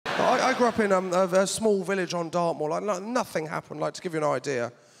I grew up in a small village on Dartmoor. Like, nothing happened. Like, to give you an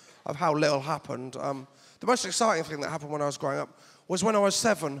idea of how little happened, the most exciting thing that happened when I was growing up was when I was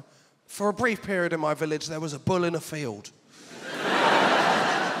 7. For a brief period in my village, there was a bull in a field.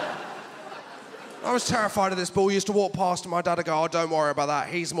 I was terrified of this bull. He used to walk past and my dad would go, "Oh, don't worry about that.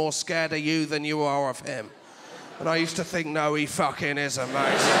 He's more scared of you than you are of him." And I used to think, no, he fucking isn't,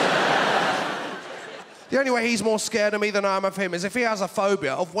 mate. The only way he's more scared of me than I am of him is if he has a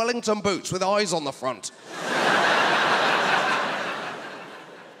phobia of Wellington boots with eyes on the front.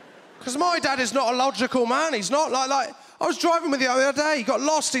 Because my dad is not a logical man. He's not like... I was driving with you the other day. He got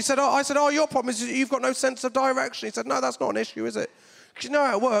lost. He said, I said, "Oh, your problem is you've got no sense of direction." He said, "No, that's not an issue, is it? Because you know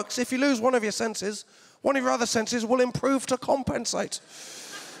how it works. If you lose one of your senses, one of your other senses will improve to compensate."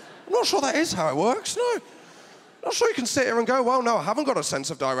 I'm not sure that is how it works, no. I'm not sure you can sit here and go, "Well, no, I haven't got a sense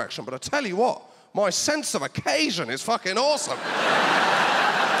of direction, but I tell you what, my sense of occasion is fucking awesome."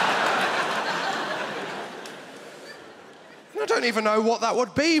 I don't even know what that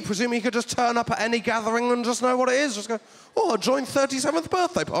would be. Presumably you could just turn up at any gathering and just know what it is. Just go, "Oh, I joined 37th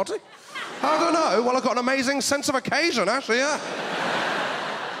birthday party. How do I know?" "Well, I've got an amazing sense of occasion, actually, yeah."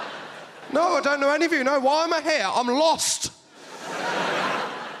 "No, I don't know any of you. No, why am I here? I'm lost."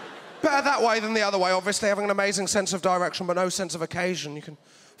 Better that way than the other way, obviously, having an amazing sense of direction but no sense of occasion. You can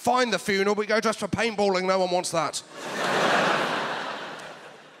find the funeral, but you go dressed for paintballing. No one wants that.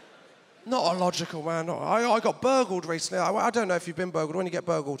 Not a logical man. I got burgled recently. I don't know if you've been burgled. When you get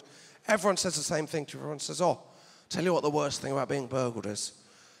burgled, everyone says the same thing to you. Everyone says, "Oh, tell you what the worst thing about being burgled is.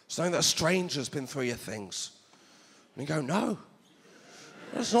 It's knowing that a stranger's been through your things." And you go, "No.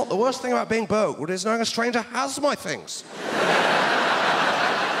 That's not the worst thing about being burgled, is knowing a stranger has my things."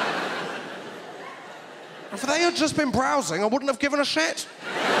 If they had just been browsing, I wouldn't have given a shit.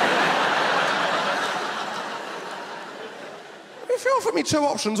 If you offered me 2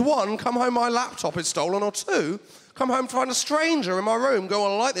 options, 1, come home my laptop is stolen, or 2, come home to find a stranger in my room, go,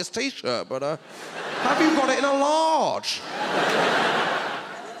 "Well, I like this T-shirt, but have you got it in a large?"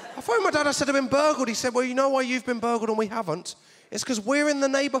 I phoned my dad, I said, "I've been burgled." He said, "Well, you know why you've been burgled and we haven't? It's because we're in the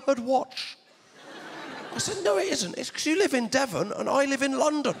neighbourhood watch." I said, "No, it isn't. It's because you live in Devon and I live in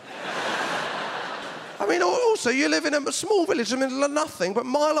London." I mean, also, you live in a small village in the middle of nothing, but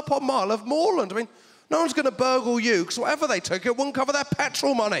mile upon mile of moorland. I mean, no one's going to burgle you, because whatever they took, it wouldn't cover their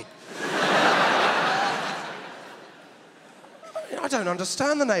petrol money. I don't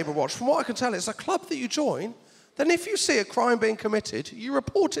understand the Neighbour Watch. From what I can tell, it's a club that you join, then if you see a crime being committed, you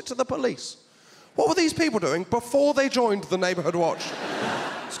report it to the police. What were these people doing before they joined the Neighbourhood Watch?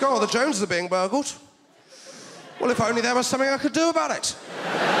 Let's go, "Oh, the Joneses are being burgled. Well, if only there was something I could do about it."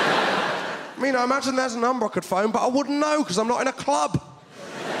 I mean, I imagine there's a number I could phone, but I wouldn't know, because I'm not in a club.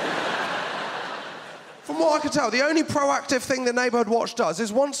 From what I can tell, the only proactive thing the Neighbourhood Watch does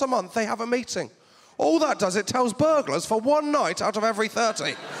is once a month they have a meeting. All that does, it tells burglars for 1 night out of every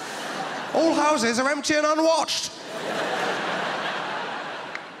 30. All houses are empty and unwatched.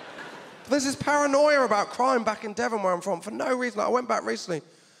 There's this paranoia about crime back in Devon, where I'm from, for no reason. I went back recently,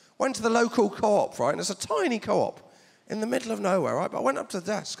 went to the local co-op, right, and it's a tiny co-op in the middle of nowhere, right? But I went up to the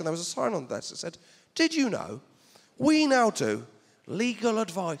desk and there was a sign on the desk that said, "Did you know we now do legal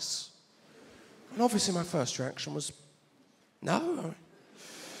advice?" And obviously my first reaction was, no.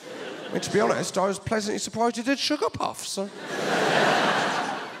 I mean, to be honest, I was pleasantly surprised you did sugar puffs. So.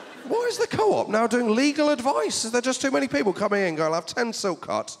 Why is the co-op now doing legal advice? Is there just too many people coming in going, "I'll have 10 silk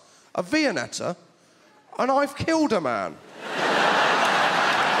cuts, a Viennetta, and I've killed a man"?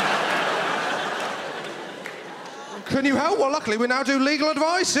 Can you help? Well, luckily we now do legal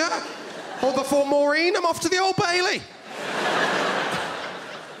advice, yeah? Or before Maureen, I'm off to the Old Bailey.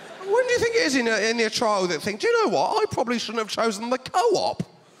 When do you think it is in your trial that think, "Do you know what? I probably shouldn't have chosen the co-op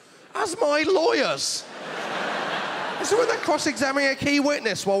as my lawyers"? Is it when they're cross-examining a key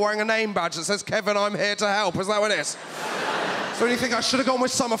witness while wearing a name badge that says, "Kevin, I'm here to help"? Is that what it is? So when you think I should have gone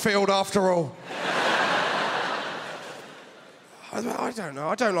with Summerfield after all? I don't know.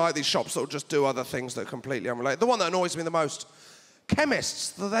 I don't like these shops that will just do other things that are completely unrelated. The one that annoys me the most,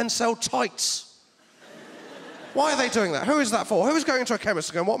 chemists that then sell tights. Why are they doing that? Who is that for? Who is going to a chemist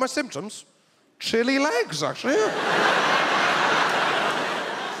and going, "What are my symptoms?" "Chilly legs, actually."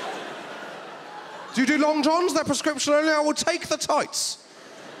 "Do you do long johns? They're prescription only. I will take the tights.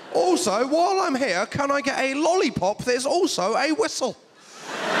 Also, while I'm here, can I get a lollipop that is also a whistle?"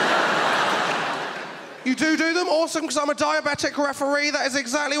 You do them? Awesome, because I'm a diabetic referee. That is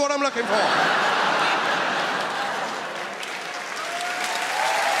exactly what I'm looking for.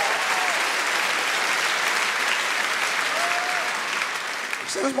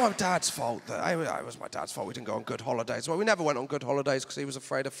 It was my dad's fault. It was my dad's fault we didn't go on good holidays. Well, we never went on good holidays because he was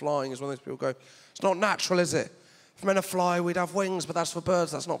afraid of flying. He's one of those people who go, it's not natural, is it? If men are fly, we'd have wings, but that's for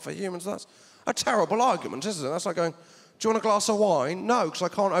birds, that's not for humans. That's a terrible argument, isn't it? That's like going, do you want a glass of wine? No, because I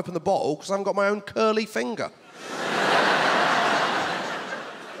can't open the bottle because I haven't got my own curly finger.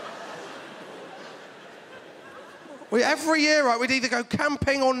 Every year, right, we'd either go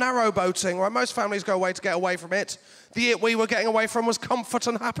camping or narrowboating, right? Most families go away to get away from it. The it we were getting away from was comfort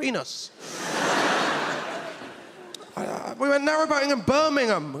and happiness. We went narrowboating in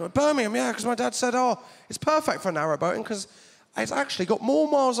Birmingham. Birmingham, yeah, because my dad said, oh, it's perfect for narrowboating because it's actually got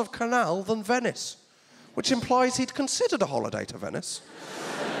more miles of canal than Venice, which implies he'd considered a holiday to Venice,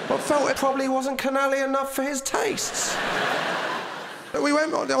 but felt it probably wasn't canal-y enough for his tastes. We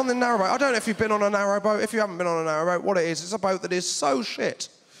went on the narrowboat. I don't know if you've been on a narrowboat. If you haven't been on a narrowboat, what it is, it's a boat that is so shit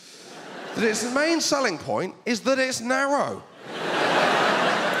that its main selling point is that it's narrow.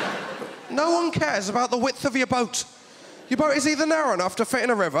 No one cares about the width of your boat. Your boat is either narrow enough to fit in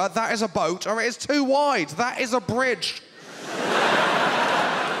a river, that is a boat, or it is too wide, that is a bridge.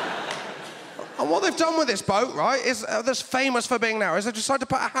 And what they've done with this boat, right, is that's famous for being narrow, is they've decided to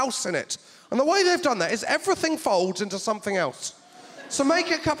put a house in it. And the way they've done that is everything folds into something else. So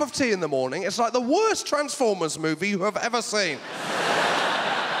make a cup of tea in the morning. It's like the worst Transformers movie you have ever seen.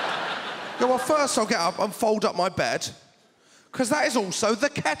 Well, first I'll get up and fold up my bed, because that is also the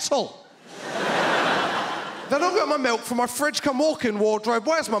kettle. Then I'll get my milk from my fridge-cum walk-in wardrobe.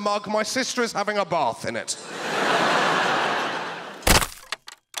 Where's my mug? My sister is having a bath in it.